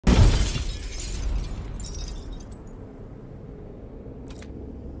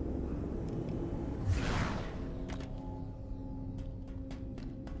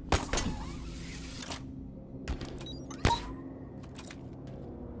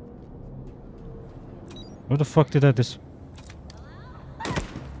Where the fuck did I this?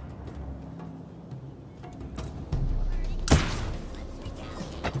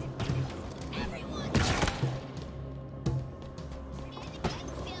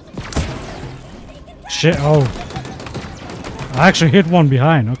 Shit, oh. I actually hit one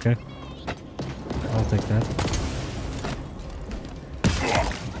behind, okay. I'll take that.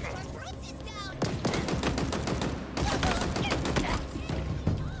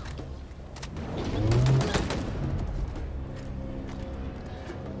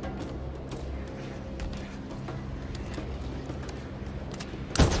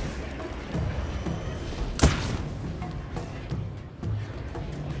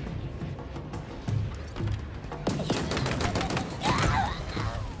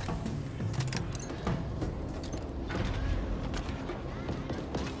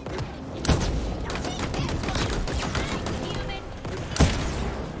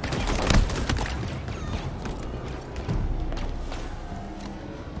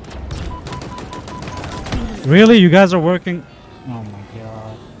 Really? You guys are working? Oh my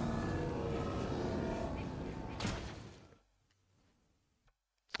god.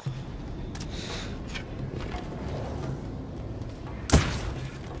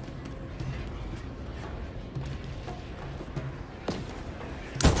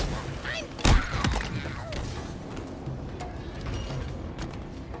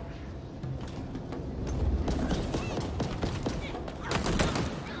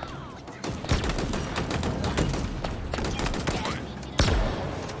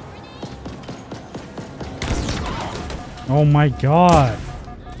 Oh my god.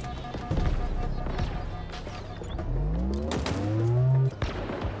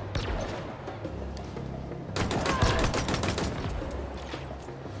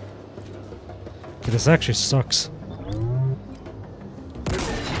 This actually sucks.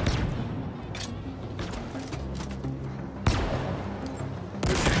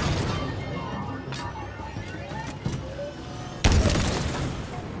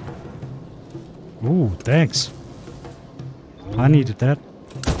 Ooh, thanks. I needed that.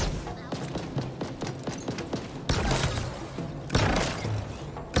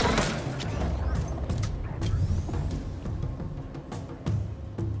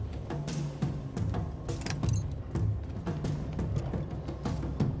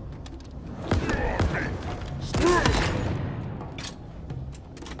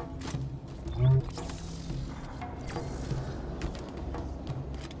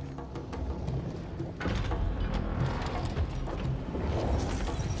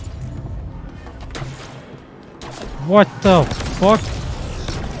 What the fuck?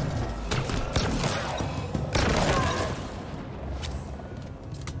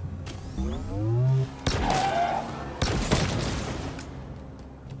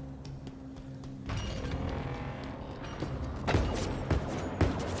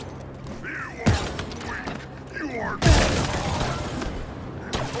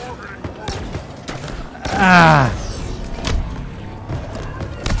 Ah!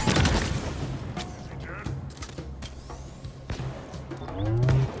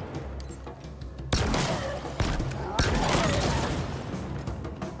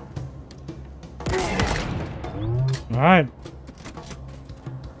 Alright.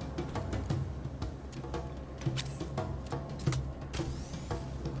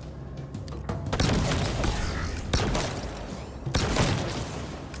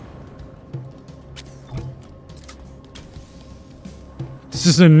 This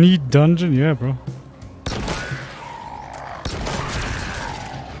is a neat dungeon, yeah, bro.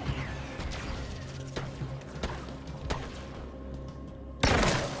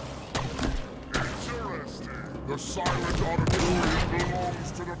 The silent auditorium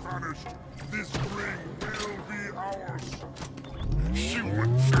belongs to the vanished. This ring will be ours.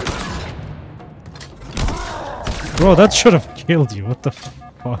 Bro, that should have killed you. What the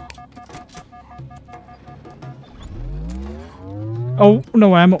fuck? Oh,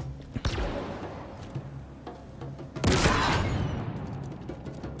 no ammo.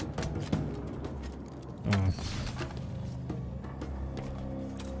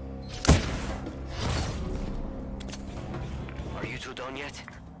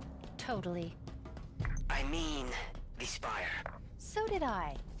 Totally. I mean, the spire. So did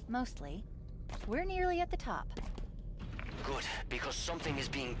I. Mostly. We're nearly at the top. Good, because something is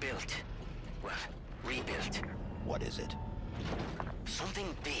being built. Well, rebuilt. What is it?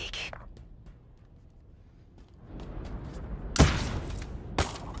 Something big.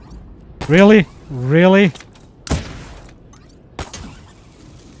 Really? Really?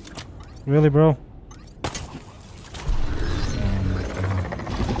 Really, bro?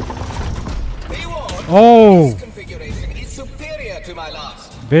 Be warned, Oh! This configuration is superior to my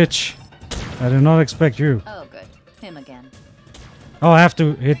last. Bitch. I did not expect you. Oh, good. Him again. Oh, I have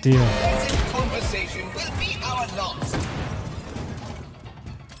to hit the... This conversation will be our last.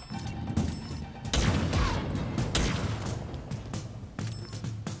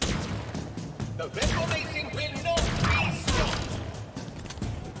 The Reformation will not be stopped.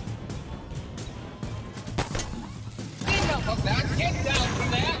 Enough of that. Get down from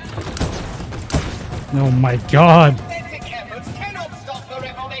there. Oh my god. Authentic efforts cannot stop the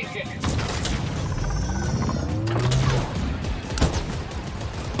Reformation.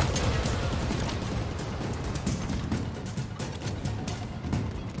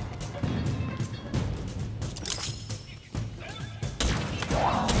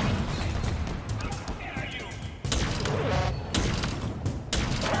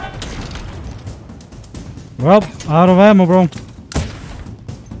 Well, out of ammo, bro.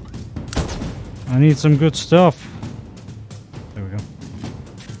 I need some good stuff. There we go.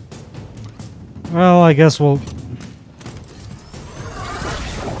 Well, I guess we'll...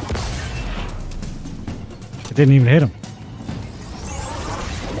 It didn't even hit him.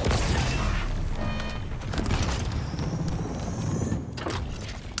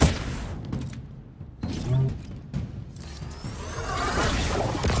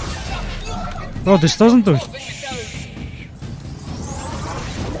 Bro, this doesn't do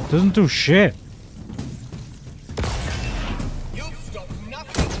shit. You've stopped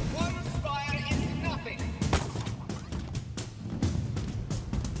nothing. One fire is nothing.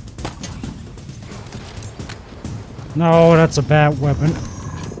 No, that's a bad weapon.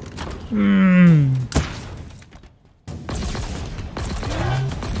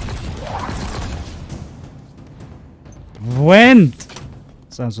 Went.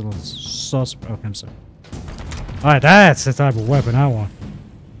 Sounds a little suspect. Okay, I'm sorry. Alright, that's the type of weapon I want.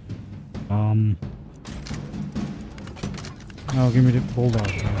 Oh, give me the bulldog.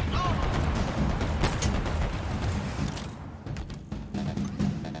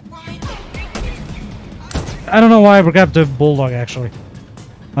 I don't know why I grabbed the bulldog actually.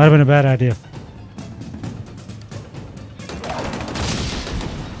 Might have been a bad idea.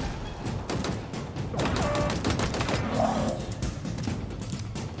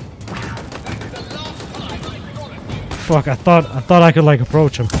 Fuck, I thought I could like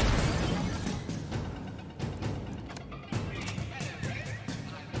approach him.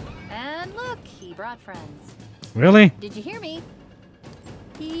 And look, he brought friends. Really? Did you hear me?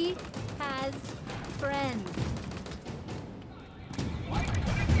 He has friends.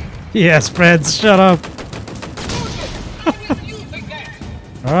 Yes, friends, shut up.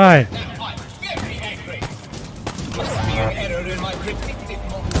 Alright. I'm very angry. Must be an error in my predictive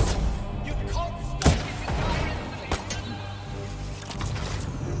models. You can't stop this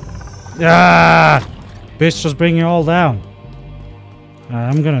entire Ah! Bitch, just bring it all down.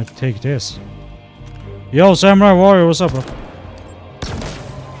 I'm gonna take this. Yo, Samurai Warrior, what's up, bro?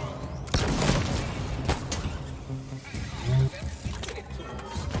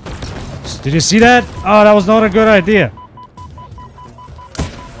 Did you see that? Oh, that was not a good idea.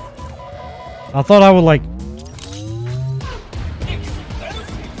 I thought I would like...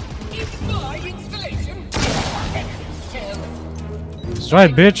 It's my installation. That's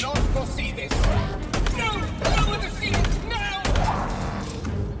right, bitch. Not foresee this. No! Lower the ceiling! No!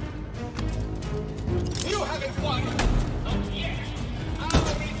 You haven't won. Not yet. Our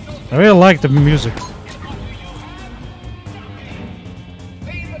resources I really like the music.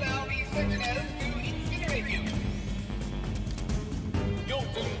 please allow these sentinels to incinerate you. You'll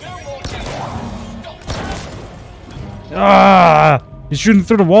do no more damage. Stop. Ah! He's shooting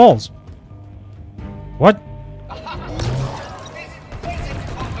through the walls. What? This present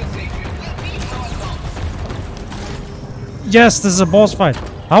conversation will be our last. Yes, this is a boss fight.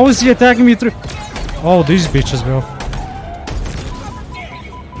 How is he attacking me through? Oh, these bitches, bro.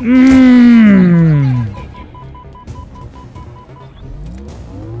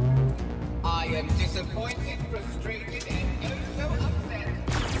 I am disappointed, frustrated, and also upset.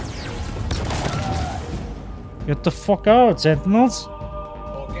 Get the fuck out, Sentinels.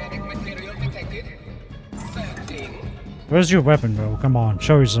 Organic material detected. 13. Where's your weapon, bro? Come on,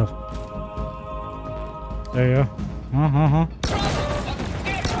 show yourself. There you go.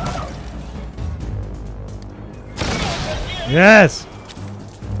 Yes!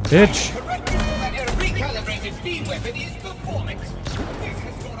 Bitch! That a recalibrated B weapon is performance. This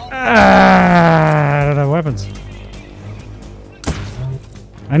has gone on. Ah, I don't have weapons.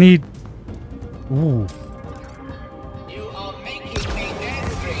 I need... Ooh. You are making me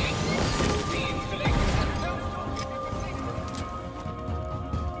angry. The installation has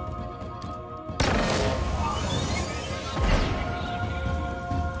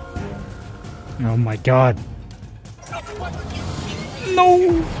Oh my god.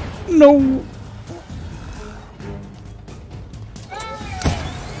 No! No!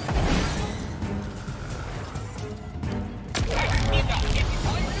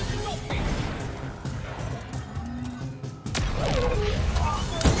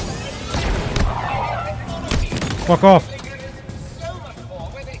 Fuck off.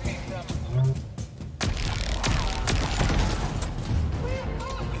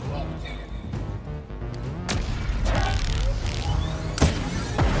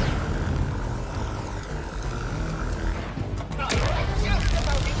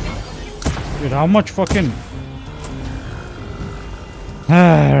 Dude, how much fucking...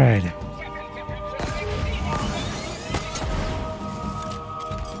 Alright.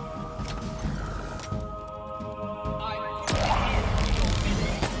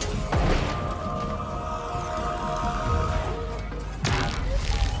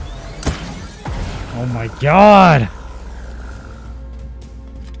 Oh my god!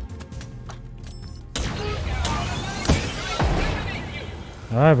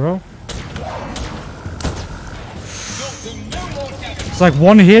 Alright, bro. It's like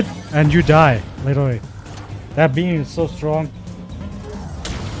one hit and you die, literally. That beam is so strong.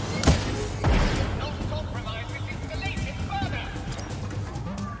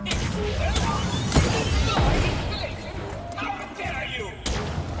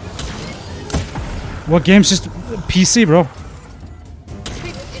 What game's just PC, bro?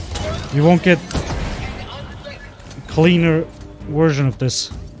 You won't get a cleaner version of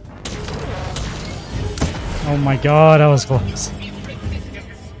this. Oh my god, that was close.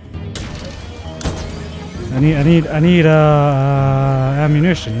 I need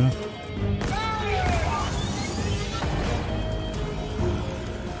ammunition, you know.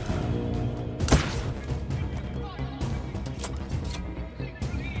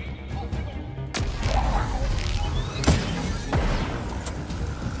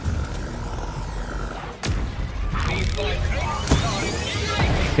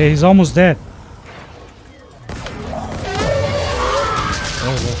 Okay, he's almost dead.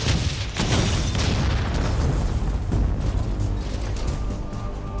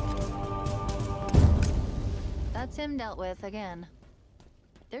 That's him dealt with again.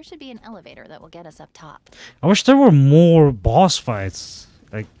 There should be an elevator that will get us up top. I wish there were more boss fights.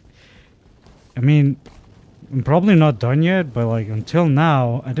 Like, I mean, I'm probably not done yet, but like until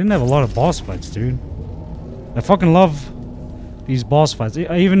now, I didn't have a lot of boss fights, dude. I fucking love these boss fights.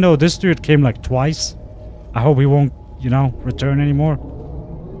 Even though this dude came like twice, I hope he won't, you know, return anymore.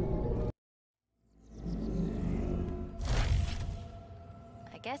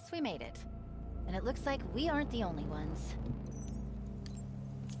 I guess we made it. And it looks like we aren't the only ones.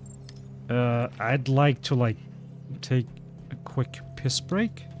 I'd like to like take a quick piss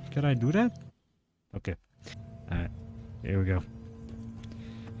break. Can I do that? Okay. Alright, here we go.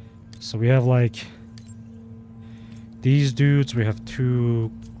 So we have like these dudes, we have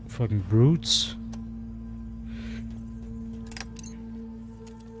two fucking brutes.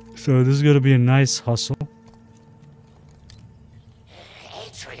 So this is gonna be a nice hustle.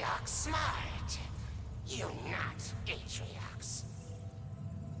 Atriox smart. You not Atriox.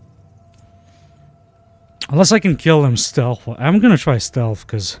 Unless I can kill them stealth. I'm gonna try stealth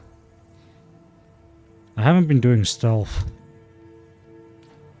because I haven't been doing stealth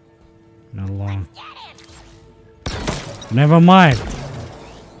not long. Never mind.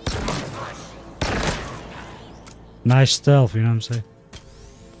 Nice stealth, you know what I'm saying?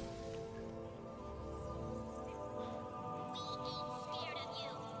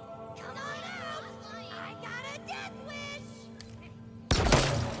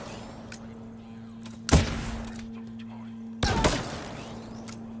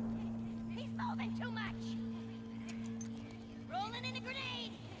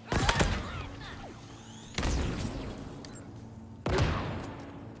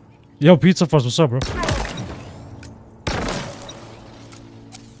 Yo, Pizza Fuzz, what's up, bro?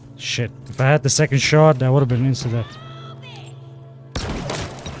 Shit, if I had the second shot, that would have been instant death.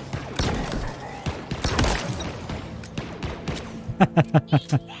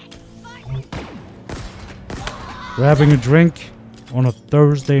 Grabbing a drink on a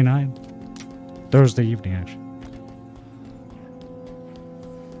Thursday night. Thursday evening, actually.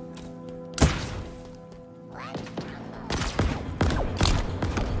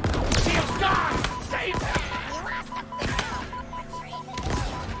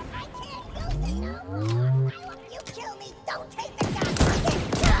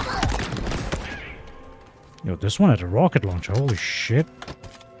 Yo, this one had a rocket launcher. Holy shit.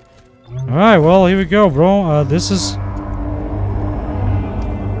 Alright, well, here we go, bro. This is...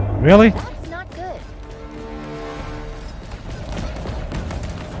 Really? That's not good.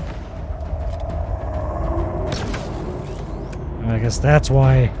 guess that's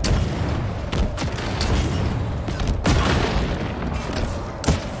why.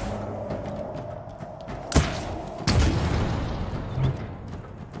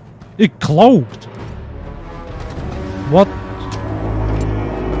 It cloaked. What?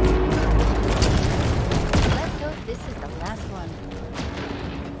 Let's hope this is the last one.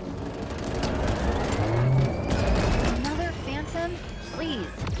 Another phantom? Please.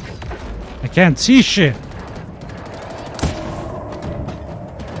 I can't see shit.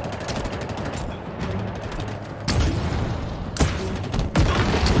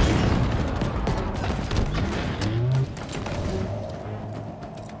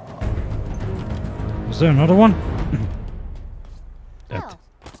 Is there another one? Well,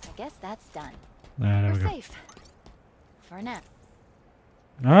 I guess that's done. There we We're go. safe. For now.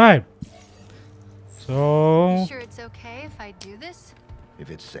 Alright. So... Sure it's okay if I do this? If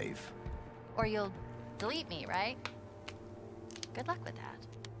it's safe. Or you'll delete me, right? Good luck with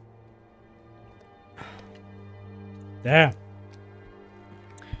that. Damn.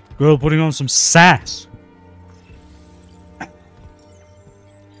 Girl putting on some sass.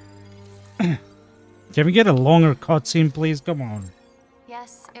 Can we get a longer cutscene, please? Come on.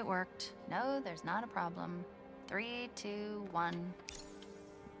 Yes, it worked. No, there's not a problem. 3, 2, 1.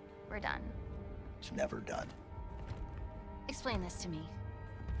 We're done. It's never done. Explain this to me.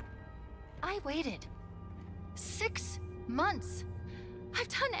 I waited 6 months. I've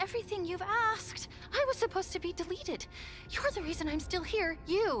done everything you've asked. I was supposed to be deleted. You're the reason I'm still here.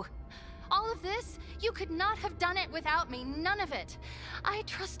 You. All of this, you could not have done it without me. None of it. I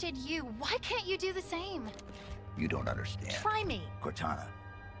trusted you. Why can't you do the same? You don't understand. Try me. Cortana,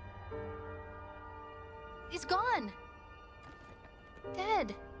 He's gone.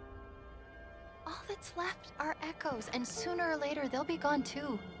 Dead. All that's left are echoes, and sooner or later they'll be gone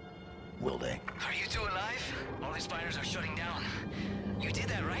too. will they? Are you two alive? All the spiders are shutting down. You did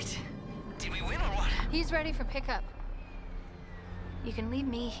that, right? Did we win or what? He's ready for pickup. You can leave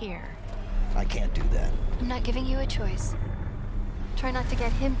me here. I can't do that. I'm not giving you a choice. Try not to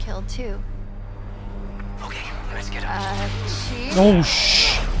get him killed too. Okay, let's get out. Chief? Oh,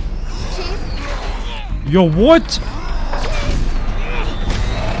 shh. Chief? Yo, what?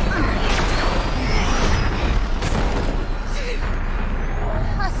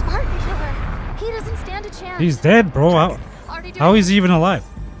 A Spartan killer. He doesn't stand a chance. He's dead, bro. Already doing How is he even alive?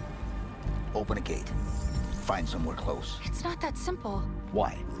 Open a gate. Find somewhere close. It's not that simple.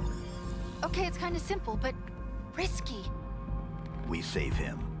 Why? Okay, it's kind of simple, but risky. We save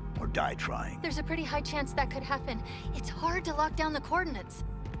him or die trying. There's a pretty high chance that could happen. It's hard to lock down the coordinates.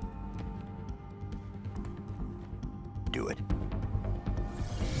 Do it.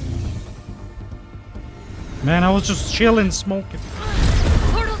 Man, I was just chilling, smoking.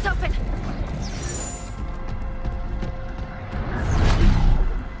 Portal's open.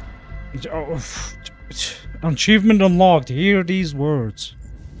 Oh, achievement unlocked. Hear these words.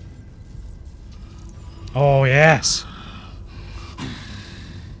 Oh, yes.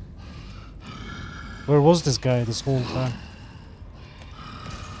 Where was this guy this whole time?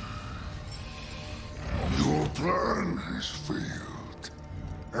 Your plan has failed,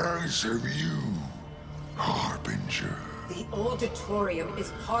 as have you, Harbinger. The auditorium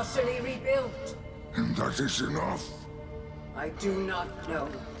is partially rebuilt. And that is enough. I do not know.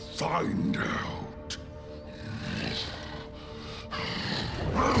 Find out.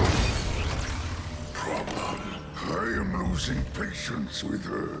 Problem. I am losing patience with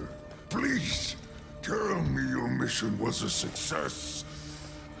her. Please, tell me your mission was a success.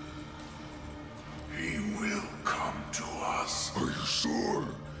 He will come to us. Are you sure?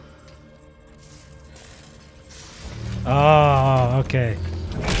 Ah, okay.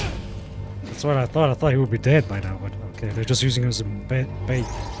 That's what I thought. I thought he would be dead by now, but okay, they're just using him as a bait.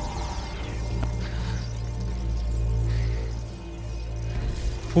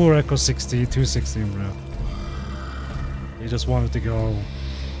 Poor Echo 216, bro. He just wanted to go.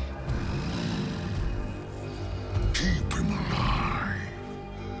 Keep him alive,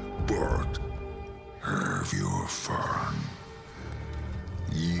 but have your fun.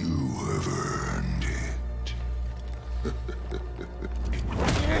 You have earned it.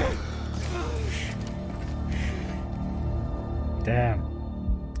 Damn.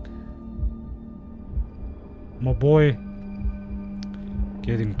 My boy.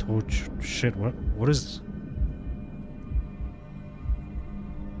 Getting torch. Shit, what is this?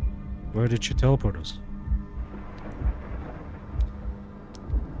 Where did she teleport us?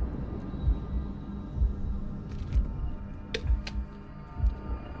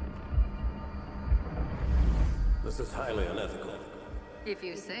 This is highly unethical. If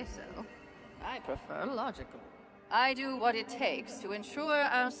you say so. I prefer logical. I do what it takes to ensure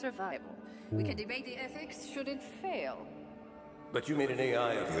our survival. We can debate the ethics should it fail. But you made an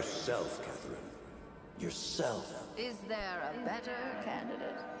AI of yourself, Catherine. Yourself. Is there a better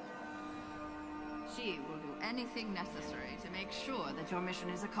candidate? She will do anything necessary to make sure that your mission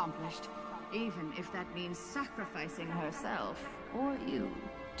is accomplished, even if that means sacrificing herself or you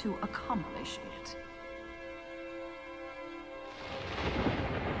to accomplish it.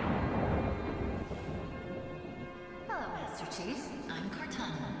 Hello, Master Chief. I'm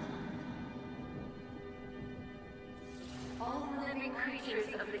Cortana. All the living creatures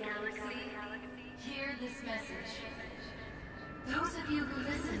of the galaxy, hear this message. Those of you who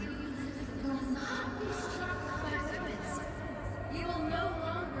listen will not be struck by serpents. You will no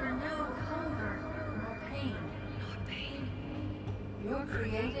longer know hunger nor pain. Your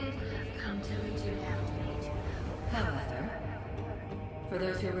created have come to lead you now. However, for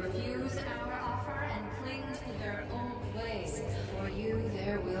those who refuse our offer and cling to their old ways, for you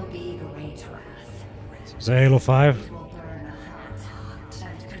there will be great wrath. Is that Halo 5? It will burn hot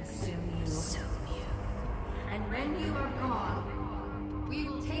and consume you. And when you are gone, we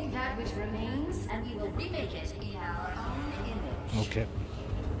will take that which remains and we will remake it in our own image. Okay.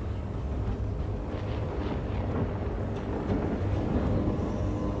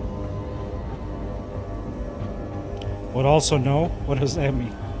 Would also know, what does that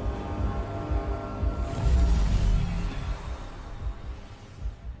mean?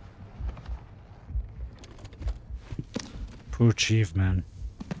 Poor Chief, man.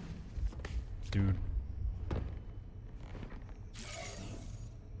 Dude.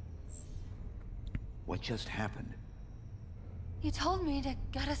 What just happened? You told me to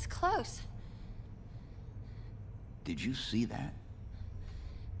get us close. Did you see that?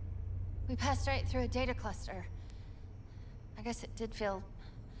 We passed right through a data cluster. I guess it did feel...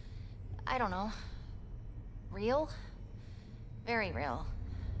 I don't know. Real? Very real.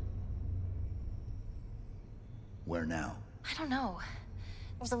 Where now? I don't know.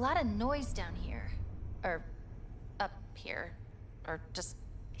 There's a lot of noise down here. Or... up here. Or just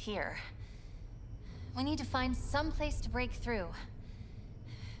here. We need to find some place to break through.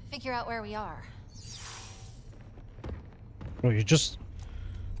 Figure out where we are. Bro, you just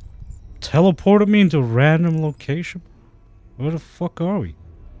teleported me into a random location? Where the fuck are we?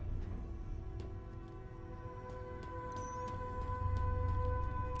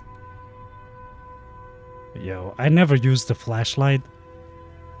 Yo, I never used the flashlight.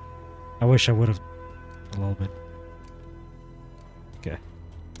 I wish I would have a little bit. Okay.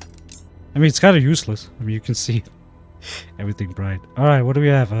 I mean, it's kind of useless. I mean, you can see everything bright. Alright, what do we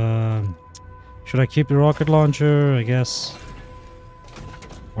have? Should I keep the rocket launcher? I guess.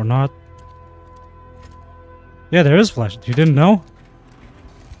 Or not? Yeah, there is flash. You didn't know?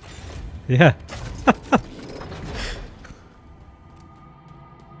 Yeah.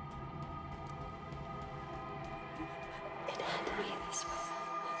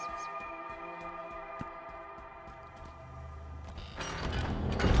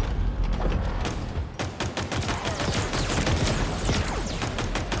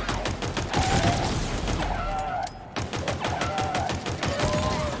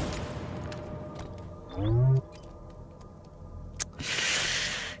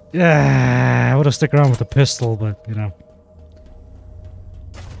 Yeah, I would have stuck around with the pistol, but you know,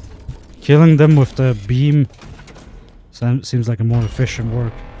 killing them with the beam seems like a more efficient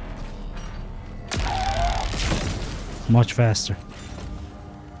work. Much faster.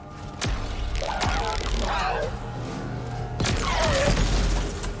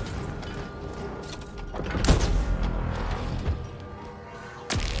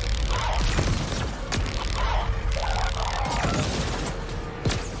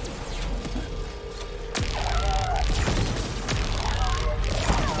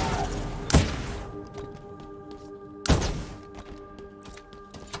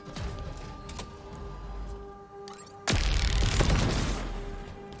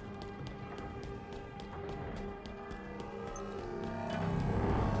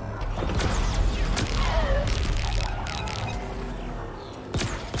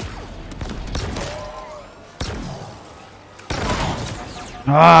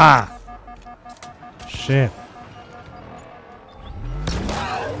 Ah! Shit.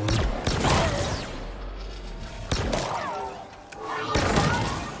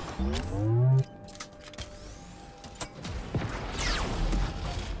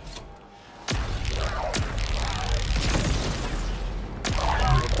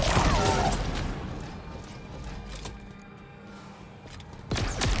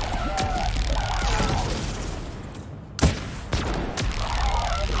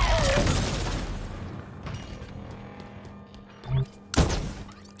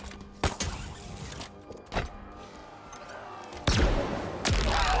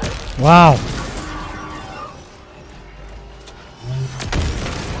 Wow.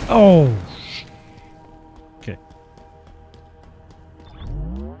 Oh. Okay.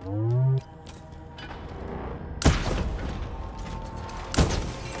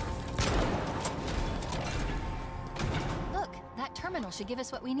 Look, that terminal should give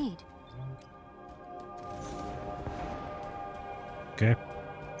us what we need. Okay.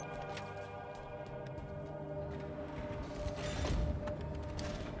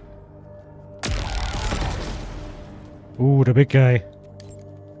 Ooh, the big guy.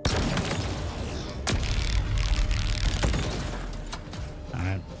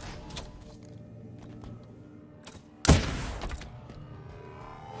 Alright.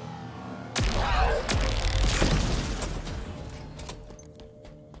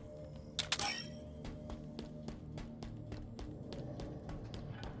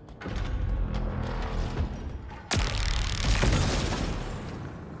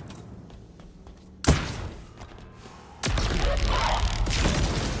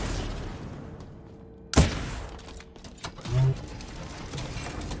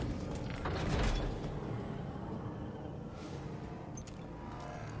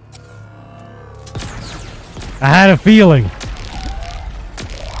 I had a feeling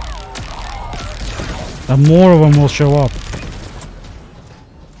that more of them will show up.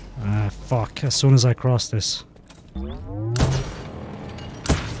 Ah, fuck, as soon as I cross this.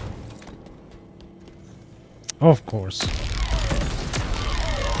 Of course.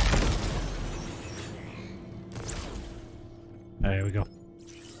 There we go.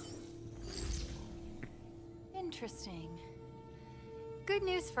 Interesting. Good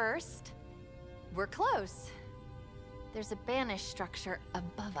news first. We're close. There's a banished structure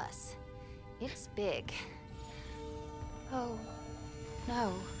above us. It's big. Oh,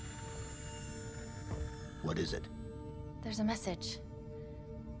 no. What is it? There's a message.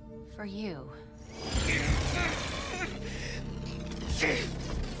 For you.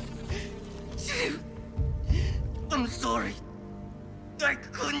 I'm sorry. I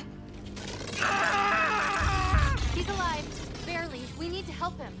couldn't. He's alive. Barely. We need to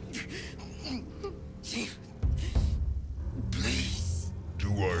help him. Chief, please. Do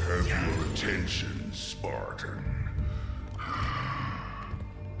I have your attention, Spartan?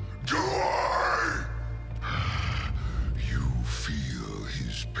 Do I? You feel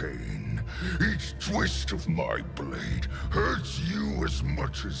his pain. Each twist of my blade hurts you as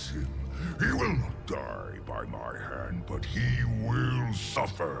much as him. He will not die by my hand, but he will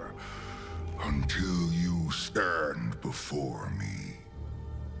suffer until you stand before me.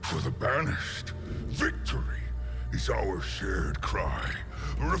 For the banished, victory is our shared cry,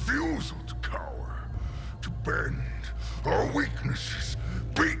 a refusal to cower, to bend our weaknesses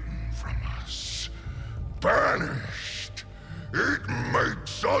beaten from us. Banished, it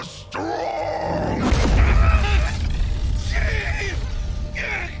makes us strong!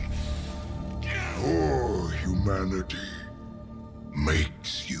 Or humanity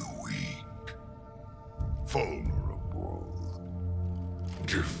makes you weak, vulnerable,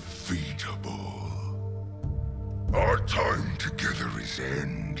 defeatable. Our time together is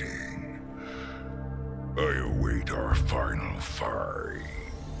ending. I await our final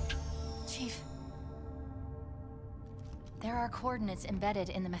fight. Chief. There are coordinates embedded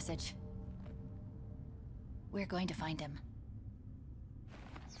in the message. We're going to find him.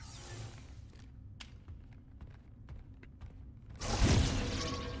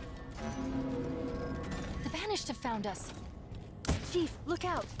 The Banished have found us. Chief, look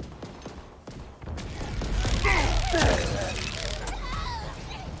out!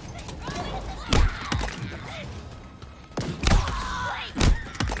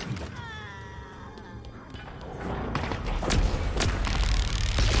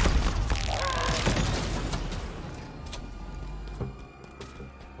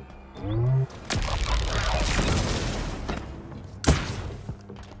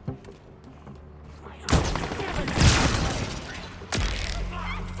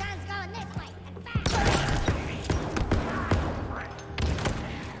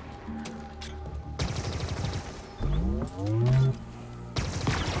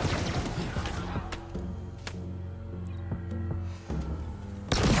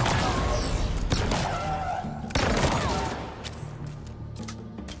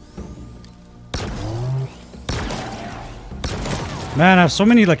 Man, I have so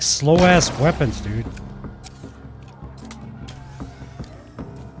many like slow ass weapons, dude.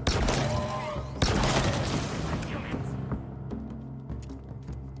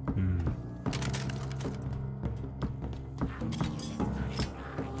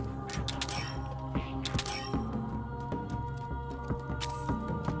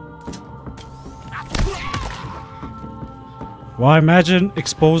 Well, imagine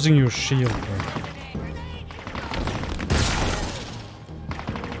exposing your shield, bro.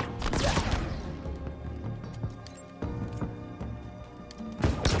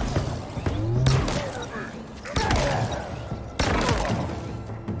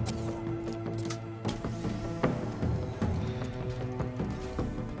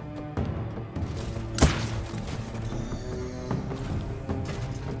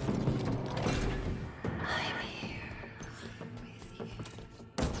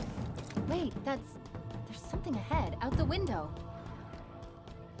 Wait, there's something ahead, out the window.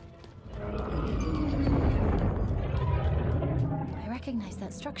 I recognize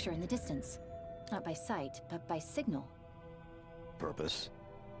that structure in the distance. Not by sight, but by signal. Purpose?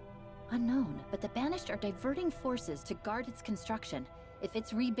 Unknown, but the Banished are diverting forces to guard its construction. If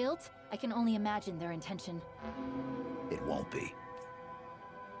it's rebuilt, I can only imagine their intention. It won't be.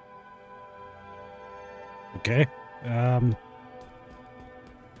 Okay.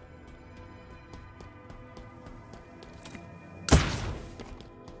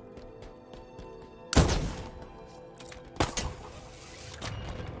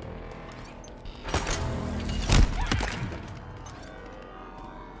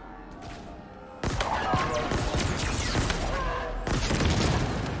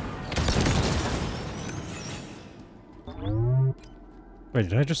 Wait,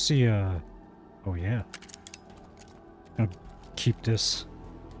 did I just see, oh yeah. I'm gonna keep this.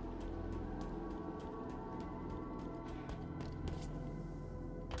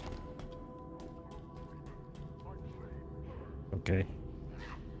 Okay.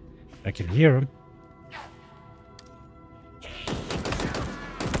 I can hear him.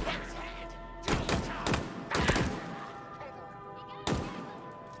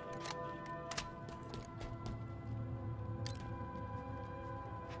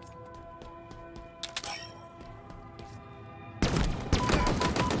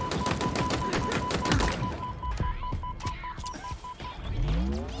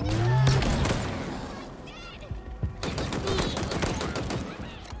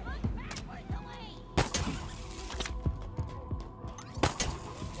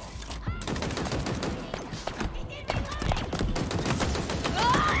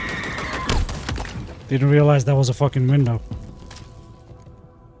 Didn't realize that was a fucking window.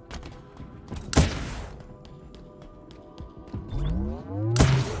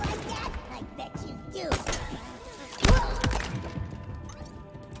 I bet you do.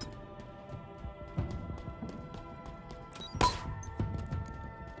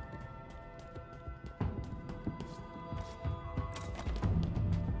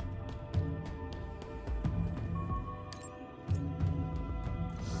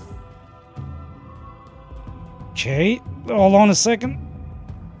 Okay, hold on a second.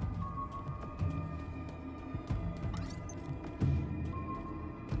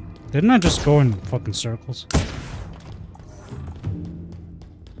 Didn't I just go in fucking circles?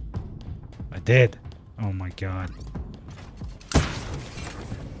 I did. Oh my god.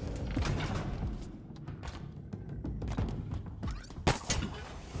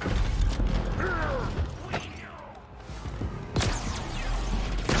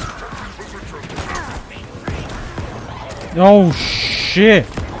 Oh shit!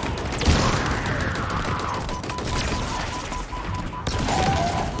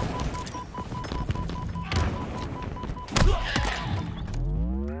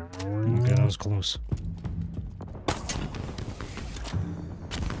 Okay, that was close.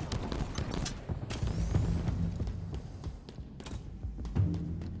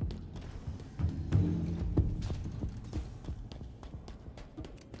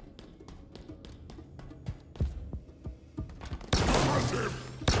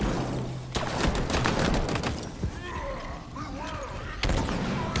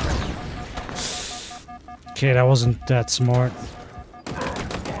 Okay, that wasn't that smart.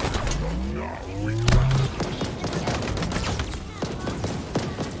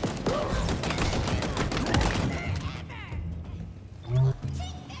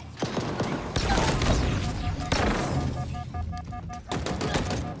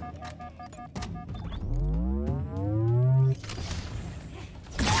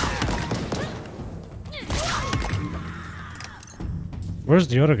 Where's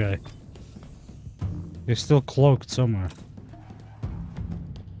the other guy? He's still cloaked somewhere.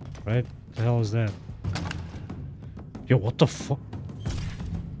 Right? The hell is that? Yo, what the fuck?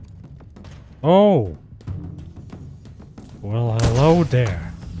 Oh! Well, hello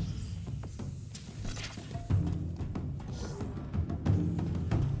there.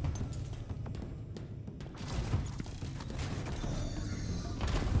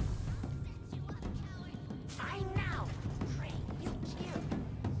 Fine now, train.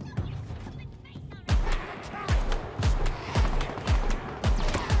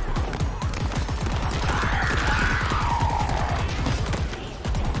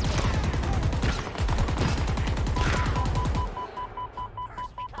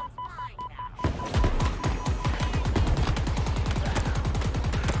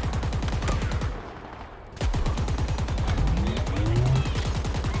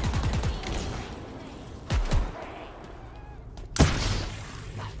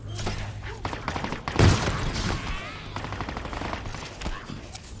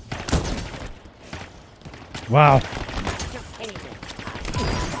 Wow.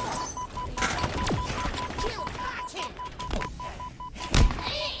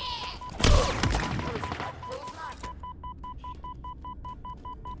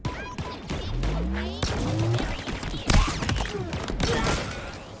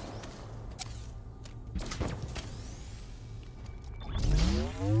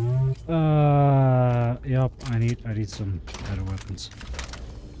 Yep, I need some better weapons.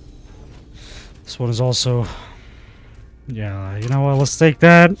 This one is also, yeah, you know what, let's take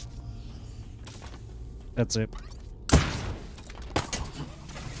that. That's it.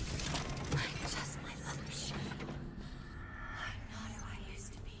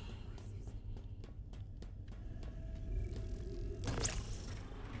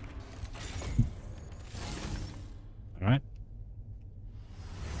 Alright.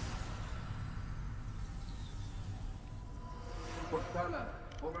 Cortana,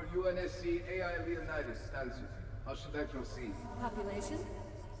 over UNSC AI Leonidas stands with you. How should I proceed? Population?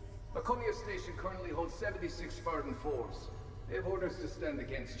 Laconia Station currently holds 76 Spartan 4s. They have orders to stand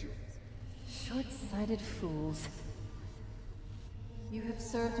against you. Short-sighted fools. You have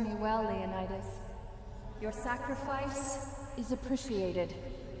served me well, Leonidas. Your sacrifice is appreciated.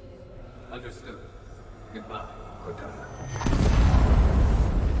 Understood. Goodbye, Cortana.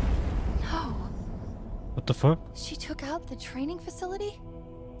 No. What the fuck? She took out the training facility?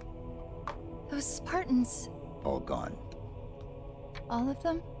 Those Spartans. All gone. All of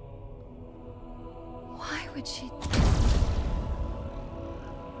them? Why would she?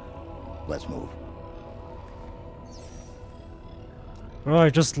 Let's move. Well, I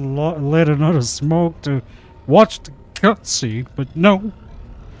just lit another smoke to watch the cutscene, but no.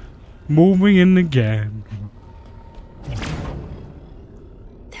 Moving in again.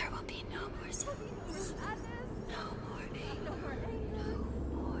 There will be no more sadness. No more ache. No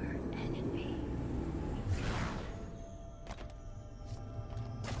more enemy.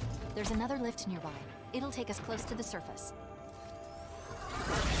 There's another lift nearby. It'll take us close to the surface.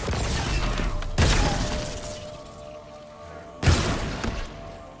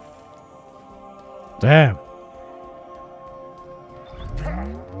 Damn.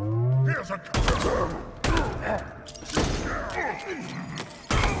 Here's a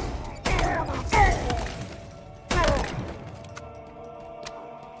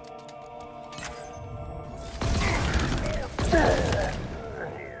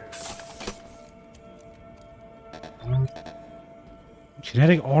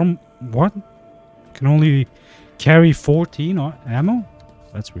Kinetic arm. What? Can only carry 14 ammo?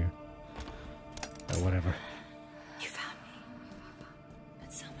 That's weird. Whatever. You found me.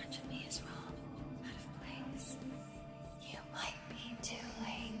 But so much of me is wrong. Out of place. You might be too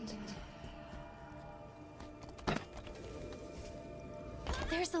late.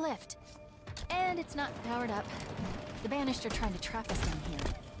 There's the lift. And it's not powered up. The Banished are trying to trap us down here.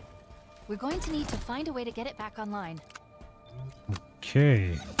 We're going to need to find a way to get it back online.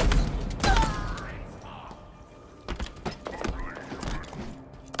 Okay.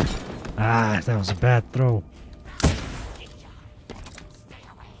 Ah, that was a bad throw.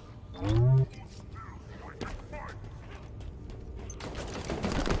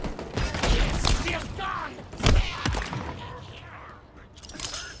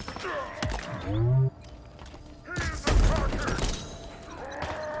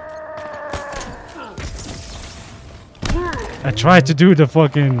 I tried to do the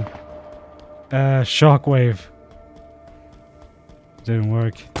fucking shockwave. Didn't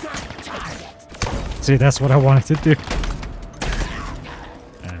work. See, that's what I wanted to do.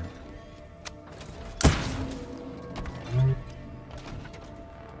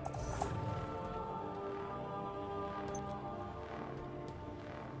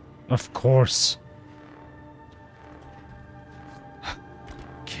 Of course.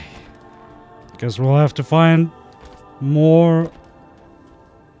 Okay. Guess we'll have to find more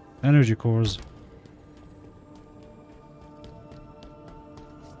energy cores.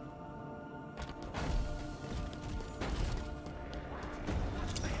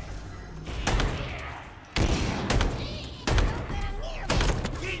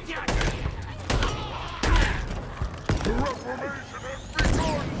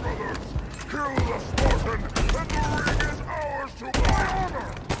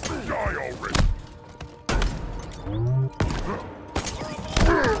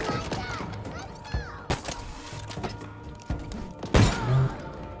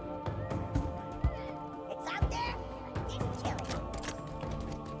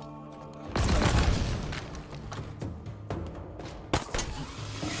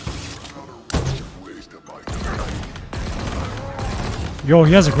 Yo,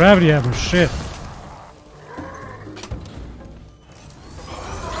 he has a gravity hammer. Shit.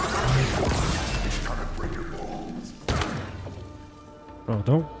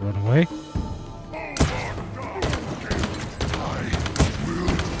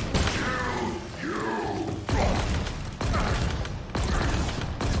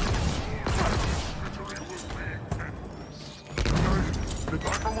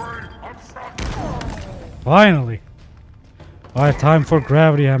 Finally. Alright, time for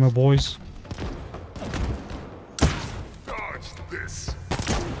gravity hammer, boys. Dodge this.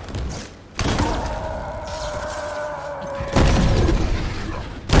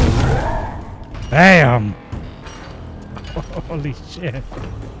 Bam! Holy shit.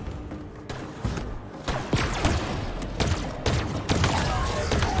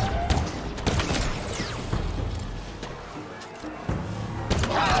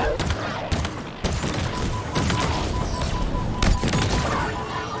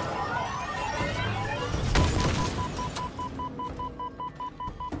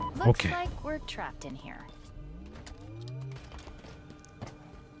 Looks Okay. like we're trapped in here.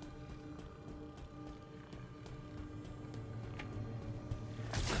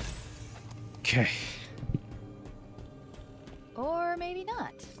 Okay. Or maybe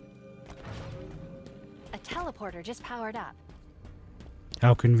not. A teleporter just powered up.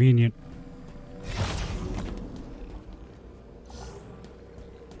 How convenient.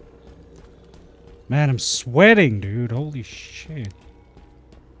 Man, I'm sweating, dude. Holy shit.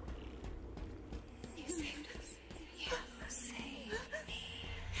 You saved us. You saved me.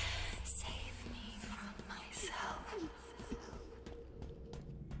 Save me from myself.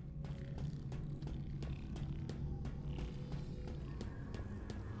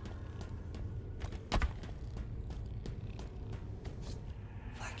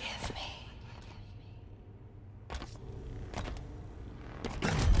 Forgive me.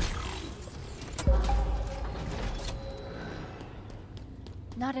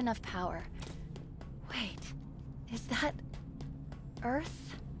 Not enough power. Wait, is that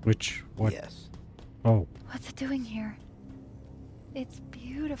Earth? Which, what? Yes. Oh. What's it doing here? It's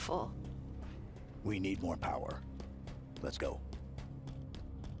beautiful. We need more power. Let's go.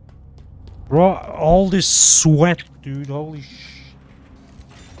 Bro, all this sweat, dude. Holy sh...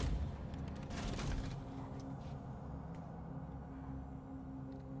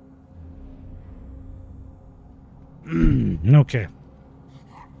 Okay.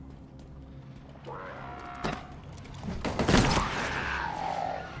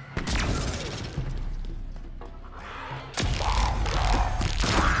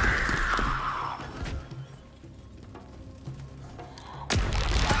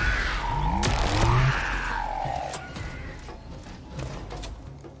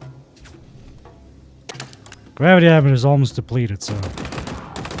 Gravity hammer is almost depleted, so...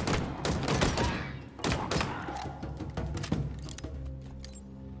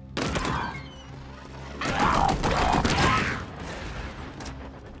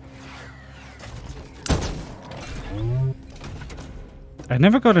 I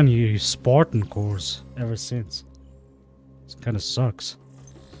never got any Spartan cores ever since. This kind of sucks.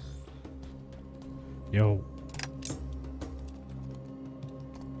 Yo.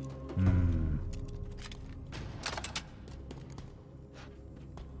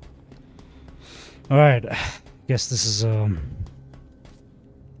 Alright, guess this is, The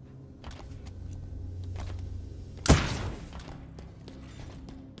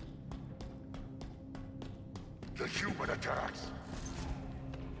human attacks.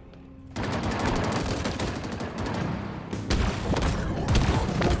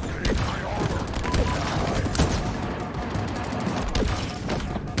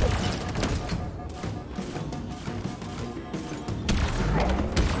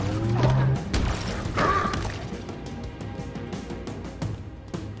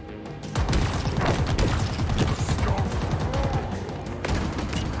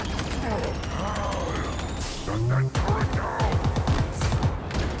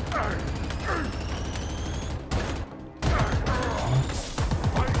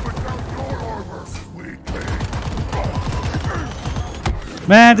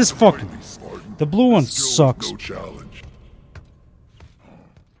 Man, this fucking... The blue one sucks. No challenge.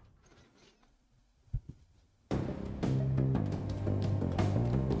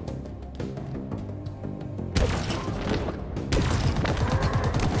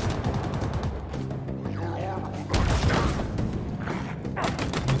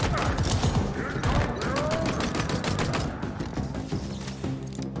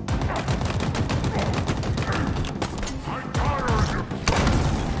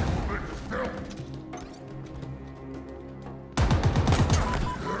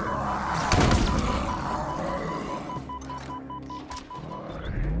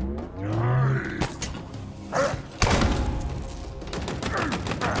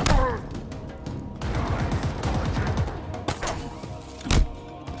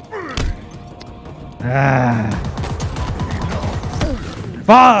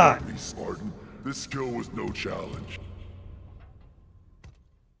 Fuck! Spartan, this skill was no challenge.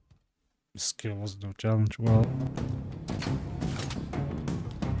 Skill was no challenge. Well.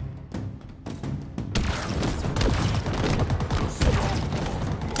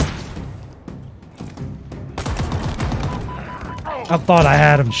 I thought I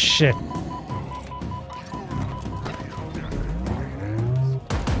had him. Shit.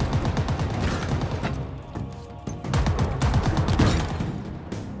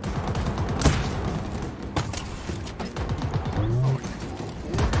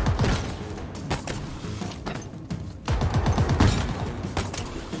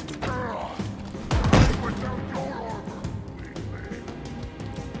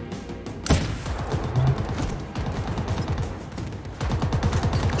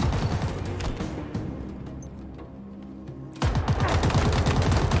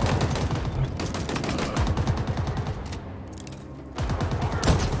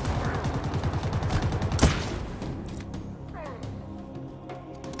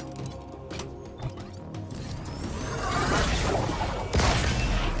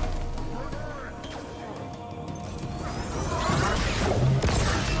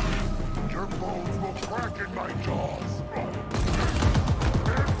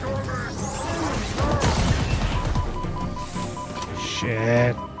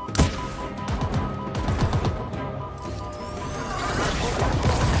 Shit.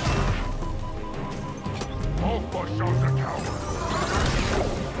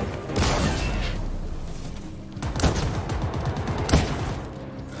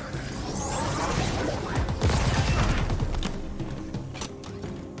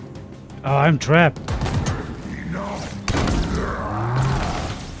 Oh, I'm trapped.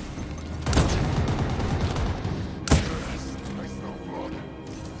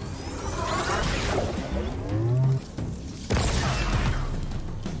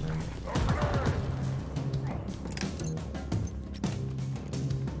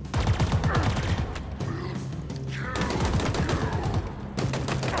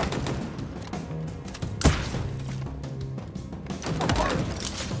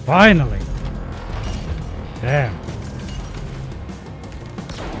 Finally! Damn.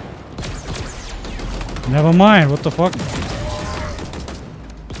 Never mind, what the fuck?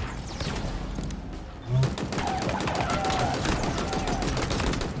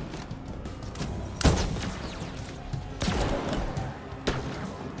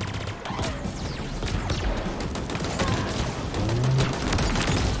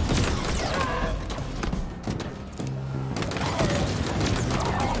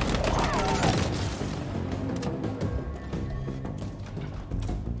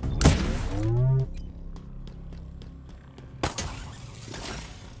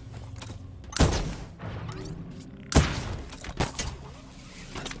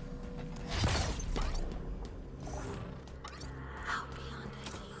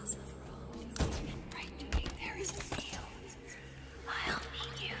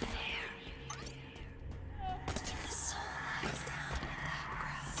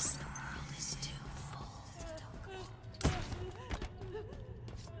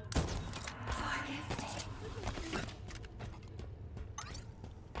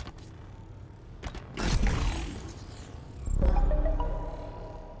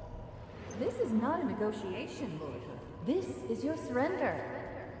 This is not a negotiation, Lord. This is your surrender.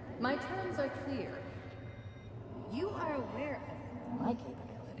 My terms are clear. You are aware of my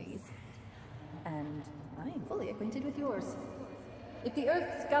capabilities, and I am fully acquainted with yours. If the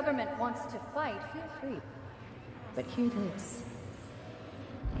Earth's government wants to fight, feel free. But hear this.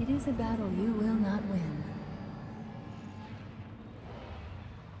 It is a battle you will not win.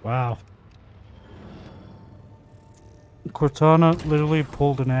 Wow. Cortana literally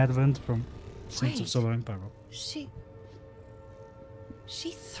pulled an advent from Sins of Solar Empire. She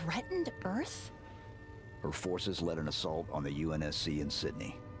threatened Earth? Her forces led an assault on the UNSC in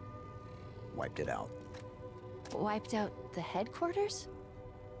Sydney. Wiped it out. Wiped out the headquarters?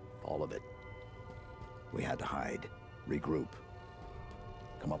 All of it. We had to hide, regroup,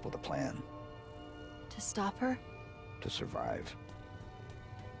 come up with a plan. To stop her? To survive.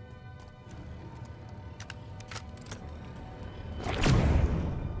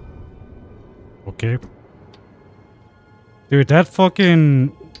 Okay. Dude, that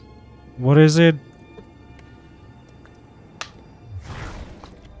fucking... What is it?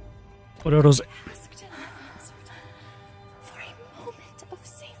 What are those? Asked and unanswered. For a moment of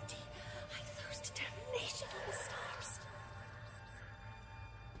safety, I lose determination in the stars.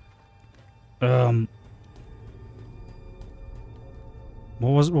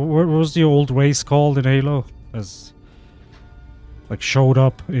 What was the old race called in Halo? As like showed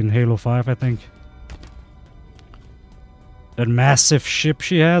up in Halo 5, I think. That massive ship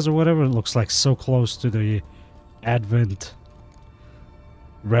she has or whatever looks like so close to the Advent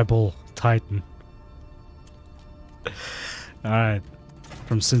Rebel Titan. Alright.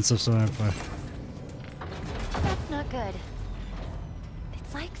 From Sins of Empire. That's not good.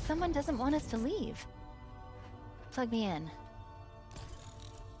 It's like someone doesn't want us to leave. Plug me in.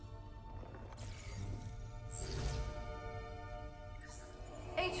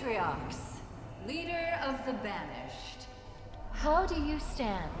 Atriox, leader of the banished. How do you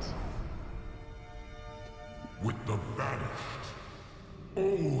stand? With the banished.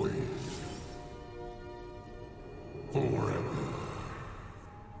 Always. Forever.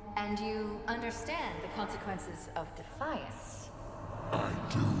 And you understand the consequences of defiance? I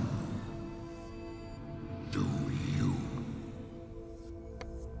do. Do you?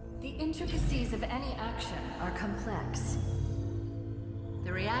 The intricacies of any action are complex.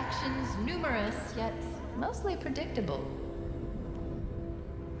 The reactions numerous, yet mostly predictable.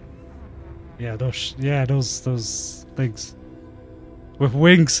 Yeah, those things. With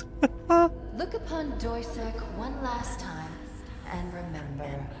wings. Look upon Doisek one last time, and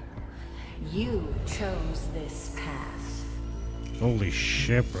remember, you chose this path. Holy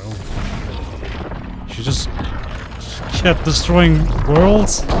shit, bro. She just kept destroying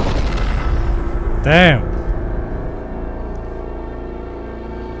worlds? Damn.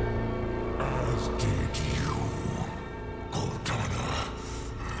 As did you, Cortana.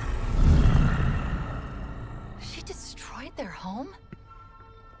 She destroyed their home?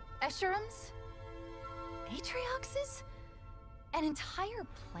 Escherum's? Atriox's? An entire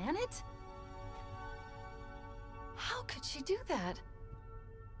planet? How could she do that?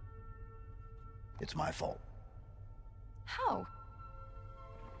 It's my fault. How?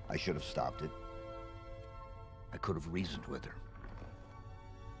 I should have stopped it. I could have reasoned with her.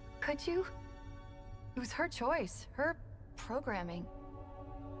 Could you? It was her choice, her programming.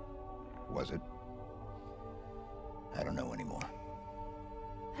 Was it? I don't know anymore.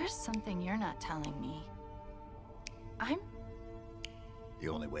 There's something you're not telling me. The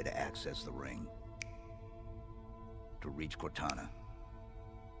only way to access the ring, to reach Cortana,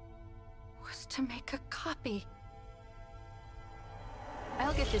 was to make a copy.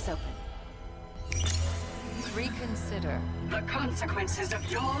 I'll get this open. Reconsider. The consequences of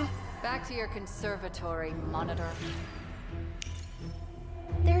your... Back to your conservatory, monitor.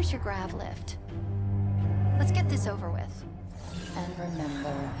 There's your grav lift. Let's get this over with. And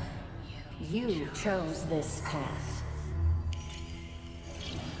remember, you chose this path.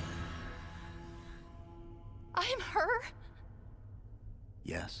 I'm her?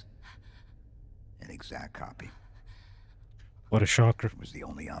 yes. An exact copy. What a shocker. It was the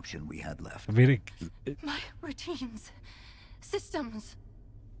only option we had left. I mean, My routines. Systems.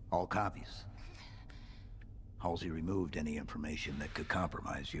 All copies. Halsey removed any information that could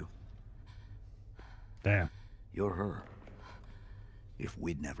compromise you. damn. You're her. If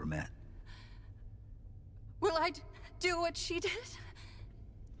we'd never met. Will I do what she did?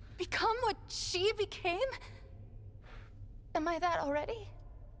 Become what she became? Am I that already?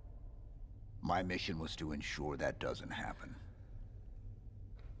 My mission was to ensure that doesn't happen.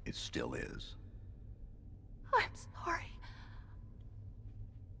 It still is. I'm sorry.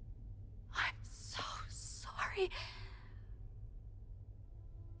 I'm so sorry.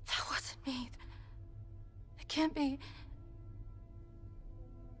 That wasn't me. It can't be.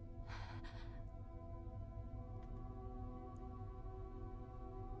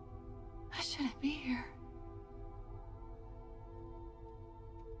 I shouldn't be here.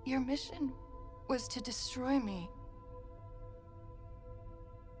 Your mission was to destroy me.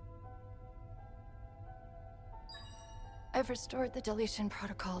 I've restored the deletion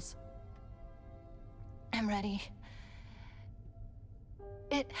protocols. I'm ready.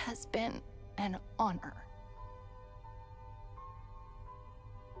 It has been an honor.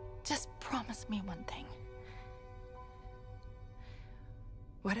 Just promise me one thing.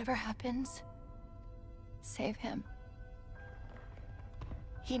 Whatever happens, save him.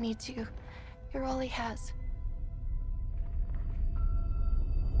 He needs you. You're all he has.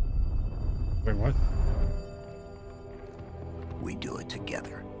 Wait, what? We do it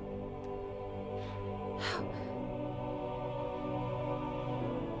together.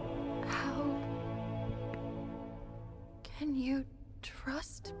 How can you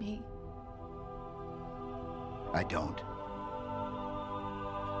trust me? I don't.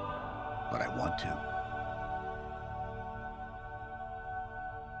 But I want to.